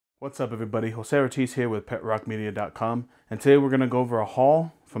What's up everybody, Jose Ortiz here with PetRockMedia.com, and today we're going to go over a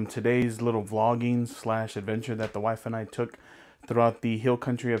haul from today's little vlogging / adventure that the wife and I took throughout the hill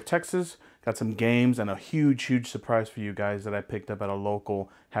country of Texas. Got some games and a huge surprise for you guys that I picked up at a local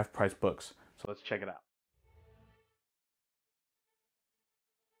half-price books. So let's check it out.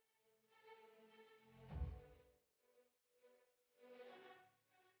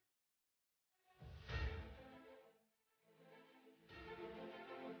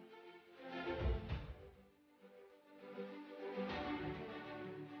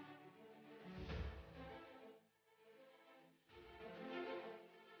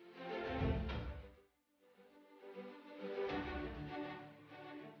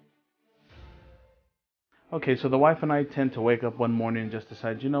 Okay, so the wife and I tend to wake up one morning and just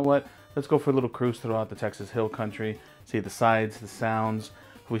decide, you know what, let's go for a little cruise throughout the Texas hill country, see the sights, the sounds.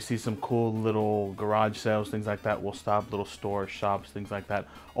 If we see some cool little garage sales, things like that, we'll stop, little stores, shops, things like that.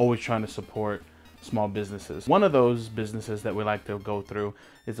 Always trying to support small businesses. One of those businesses that we like to go through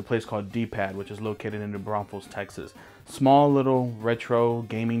is a place called D-Pad, which is located in New Braunfels, Texas. Small little retro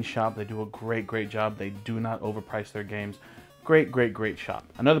gaming shop. They do a great job. They do not overprice their games. Great shop.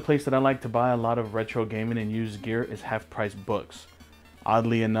 Another place that I like to buy a lot of retro gaming and used gear is Half Price Books.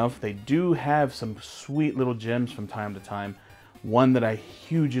 Oddly enough, they do have some sweet little gems from time to time. One that I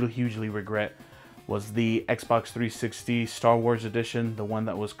hugely regret was the Xbox 360 Star Wars edition, the one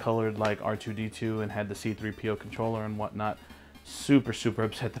that was colored like R2-D2 and had the C-3PO controller and whatnot. Super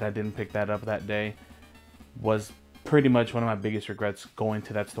upset that I didn't pick that up that day. Was pretty much one of my biggest regrets going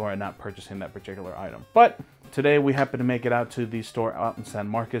to that store and not purchasing that particular item. But today we happened to make it out to the store out in San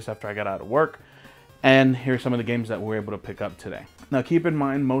Marcos after I got out of work, and here's some of the games that we're able to pick up today. Now keep in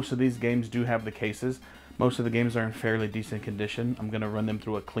mind, most of these games do have the cases. Most of the games are in fairly decent condition. I'm going to run them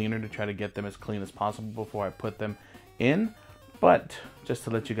through a cleaner to try to get them as clean as possible before I put them in. But just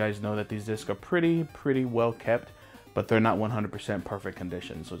to let you guys know that these discs are pretty well kept, but they're not 100% perfect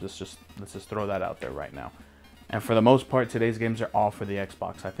condition. So let's just throw that out there right now. And for the most part, today's games are all for the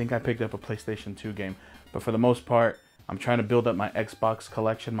Xbox. I think I picked up a PlayStation 2 game, but for the most part, I'm trying to build up my Xbox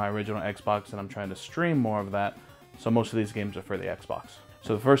collection, my original Xbox, and I'm trying to stream more of that. So most of these games are for the Xbox.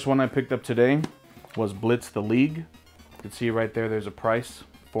 So the first one I picked up today was Blitz the League. You can see right there, there's a price,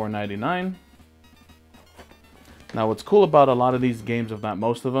 $4.99. Now what's cool about a lot of these games, if not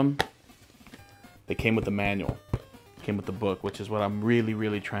most of them, they came with the manual, came with the book, which is what I'm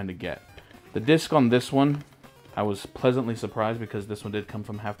really trying to get. The disc on this one, I was pleasantly surprised because this one did come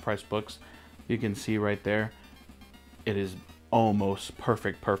from Half Price Books. You can see right there, it is almost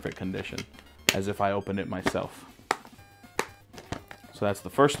perfect condition, as if I opened it myself. So that's the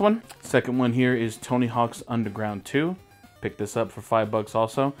first one. Second one here is Tony Hawk's Underground 2. Picked this up for $5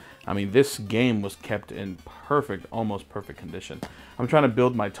 also. I mean, this game was kept in almost perfect condition. I'm trying to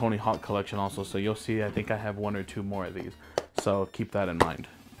build my Tony Hawk collection also, so you'll see I think I have 1 or 2 more of these. So keep that in mind.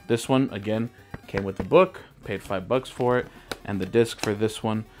 This one, again, came with the book, paid $5 for it, and the disc for this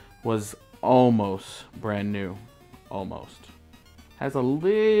one was almost brand new. Almost. Has a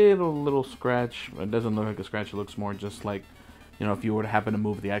little scratch. It doesn't look like a scratch, it looks more just like, you know, if you were to happen to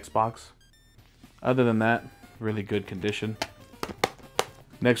move the Xbox. Other than that, really good condition.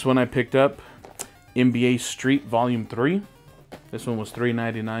 Next one I picked up, NBA Street Volume 3. This one was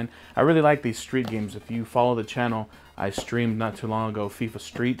 $3.99. I really like these street games. If you follow the channel, I streamed not too long ago FIFA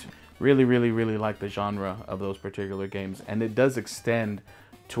Street. Really like the genre of those particular games. And it does extend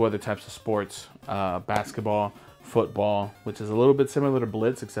to other types of sports. Basketball, football, which is a little bit similar to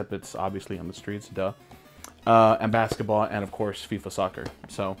Blitz, except it's obviously on the streets, duh. And basketball, and of course FIFA soccer.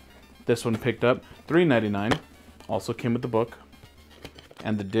 So this one picked up $3.99. Also came with the book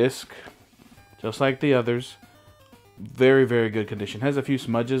and the disc, just like the others. Very good condition. Has a few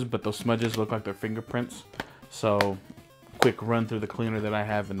smudges, but those smudges look like they're fingerprints. So quick run through the cleaner that I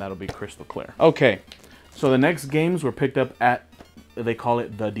have and that'll be crystal clear. Okay, so the next games were picked up at, they call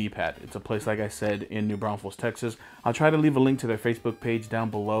it the D-Pad. It's a place, like I said, in New Braunfels, Texas. I'll try to leave a link to their Facebook page down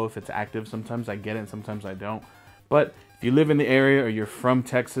below if it's active. Sometimes I get it, sometimes I don't. But if you live in the area or you're from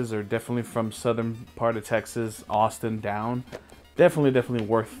Texas, or definitely from southern part of Texas, Austin down, definitely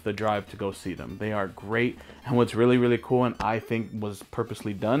worth the drive to go see them. They are great. And what's really cool, and I think was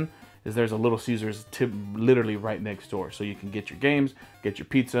purposely done, is there's a Little Caesars literally right next door. So you can get your games, get your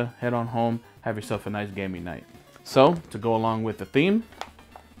pizza, head on home, have yourself a nice gaming night. So, to go along with the theme,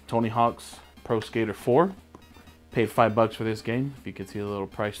 Tony Hawk's Pro Skater 4. Paid $5 for this game. If you can see the little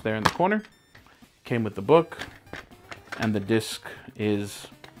price there in the corner. Came with the book. And the disc is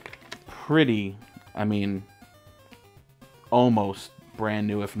pretty, I mean, almost brand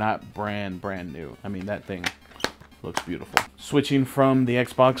new, if not brand new. I mean, that thing Looks beautiful. Switching from the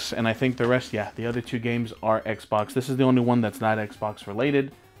Xbox, and I think the rest, yeah, the other two games are Xbox. This is the only one that's not Xbox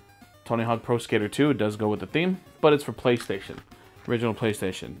related. Tony Hawk Pro Skater 2, it does go with the theme, but it's for PlayStation. Original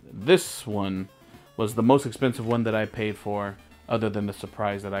PlayStation. This one was the most expensive one that I paid for, other than the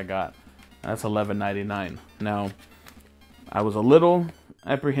Surprise that I got. That's $11.99. Now, I was a little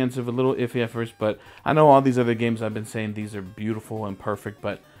apprehensive, a little iffy at first, but I know all these other games I've been saying these are beautiful and perfect,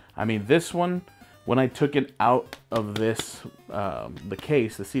 but I mean this one, when I took it out of this, the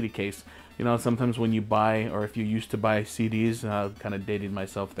case, the CD case, you know, sometimes when you buy, or if you used to buy CDs, kind of dated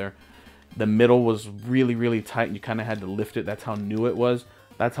myself there, the middle was really, really tight, and you kind of had to lift it. That's how new it was.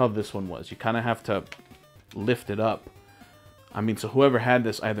 That's how this one was. You kind of have to lift it up. I mean, so whoever had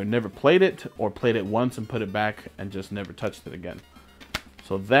this either never played it, or played it once and put it back and just never touched it again.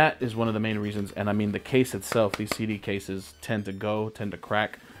 So that is one of the main reasons. And I mean, the case itself, these CD cases tend to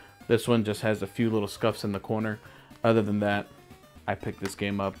crack. This one just has a few little scuffs in the corner. Other than that, I picked this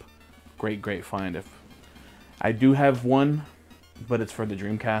game up. Great, great find. If I do have one, but it's for the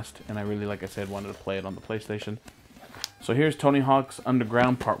Dreamcast, and I really, like I said, wanted to play it on the PlayStation. So here's Tony Hawk's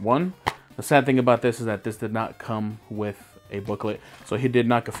Underground Part 1. The sad thing about this is that this did not come with a booklet, so he did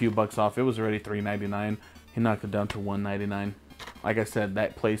knock a few bucks off. It was already $3.99. He knocked it down to $1.99. Like I said,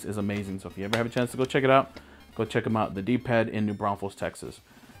 that place is amazing, so if you ever have a chance to go check it out, go check them out. The D-Pad in New Braunfels, Texas.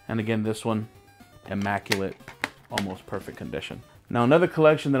 And again, this one, immaculate, almost perfect condition. Now, another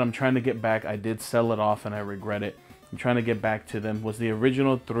collection that I'm trying to get back, I did sell it off and I regret it. I'm trying to get back to them, was the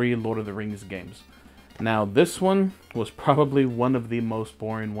original 3 Lord of the Rings games. Now, this one was probably one of the most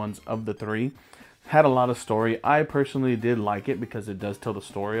boring ones of the 3. Had a lot of story. I personally did like it because it does tell the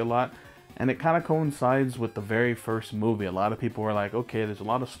story a lot. And it kind of coincides with the very first movie. A lot of people were like, okay, there's a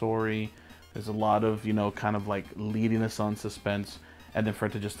lot of story. There's a lot of, you know, kind of like leading us on suspense. And then for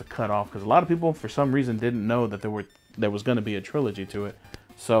it to just to cut off. Because a lot of people, for some reason, didn't know that there was going to be a trilogy to it.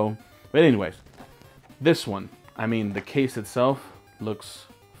 So, but anyways, this one. I mean, the case itself looks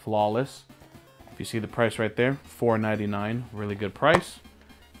flawless. If you see the price right there, $4.99, really good price.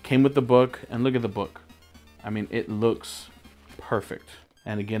 Came with the book, and look at the book. I mean, it looks perfect.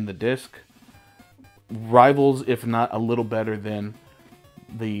 And again, the disc rivals, if not a little better than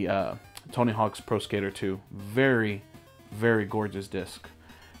the Tony Hawk's Pro Skater 2. Very, very gorgeous disc.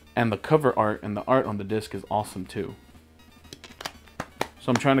 And the cover art and the art on the disc is awesome too. So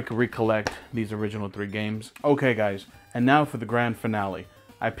I'm trying to recollect these original 3 games. Okay, guys, and now for the grand finale.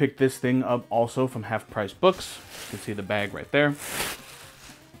 I picked this thing up also from Half Price Books. You can see the bag right there.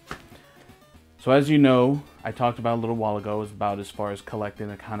 So as you know, I talked about a little while ago, is about as far as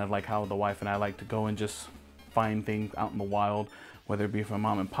collecting and kind of like how the wife and I like to go and just find things out in the wild, whether it be from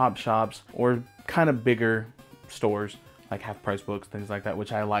mom and pop shops or kind of bigger stores like Half Price Books, things like that,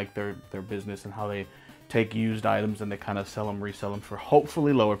 which I like their business and how they take used items and they kind of sell them, resell them for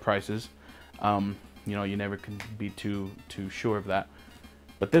hopefully lower prices. You know, you never can be too sure of that.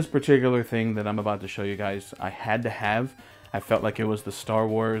 But this particular thing that I'm about to show you guys, I had to have. I felt like it was the Star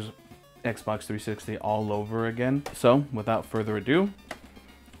Wars Xbox 360 all over again. So without further ado,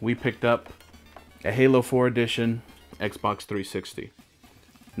 we picked up a Halo 4 edition Xbox 360.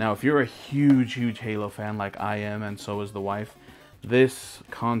 Now, if you're a huge Halo fan like I am, and so is the wife, this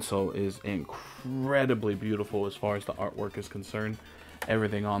console is incredibly beautiful as far as the artwork is concerned.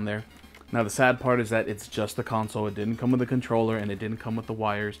 Everything on there. Now, the sad part is that it's just a console. It didn't come with a controller, and it didn't come with the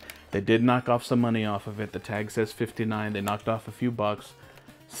wires. They did knock off some money off of it. The tag says $59. They knocked off a few bucks.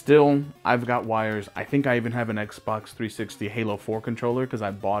 Still, I've got wires. I think I even have an Xbox 360 Halo 4 controller because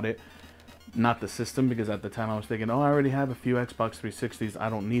I bought it. Not the system, because at the time I was thinking, oh, I already have a few Xbox 360s. I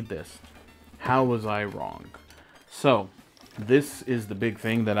don't need this. How was I wrong? So, this is the big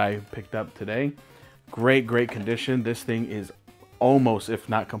thing that I picked up today. Great condition. This thing is almost, if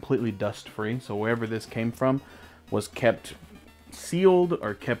not completely, dust-free. So wherever this came from was kept sealed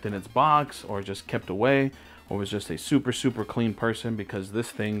or kept in its box or just kept away or was just a super clean person, because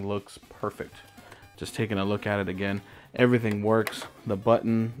this thing looks perfect. Just taking a look at it again. Everything works. The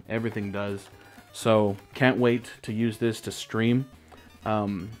button, everything does. So can't wait to use this to stream.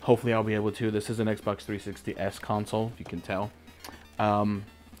 Hopefully I'll be able to. This is an Xbox 360S console, if you can tell.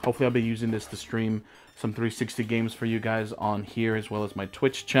 Hopefully I'll be using this to stream some 360 games for you guys on here, as well as my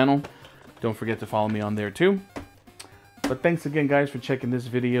Twitch channel. Don't forget to follow me on there too. But thanks again, guys, for checking this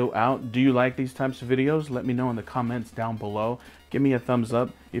video out. Do you like these types of videos? Let me know in the comments down below. Give me a thumbs up.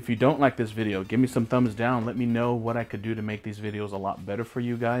 If you don't like this video, give me some thumbs down. Let me know what I could do to make these videos a lot better for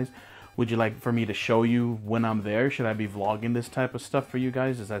you guys. Would you like for me to show you when I'm there? Should I be vlogging this type of stuff for you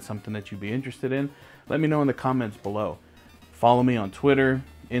guys? Is that something that you'd be interested in? Let me know in the comments below. Follow me on Twitter,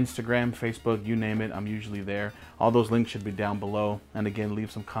 Instagram, Facebook, you name it, I'm usually there. All those links should be down below. And again,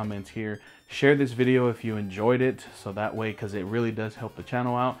 leave some comments here. Share this video if you enjoyed it, so that way, because it really does help the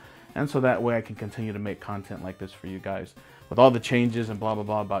channel out, and so that way I can continue to make content like this for you guys. With all the changes and blah blah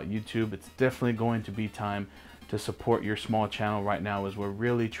blah about YouTube, it's definitely going to be time to support your small channel right now, as we're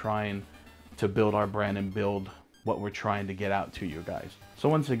really trying to build our brand and build what we're trying to get out to you guys. So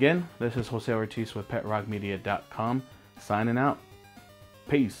once again, this is Jose Ortiz with PetRockMedia.com signing out.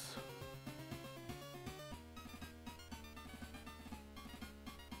 Peace.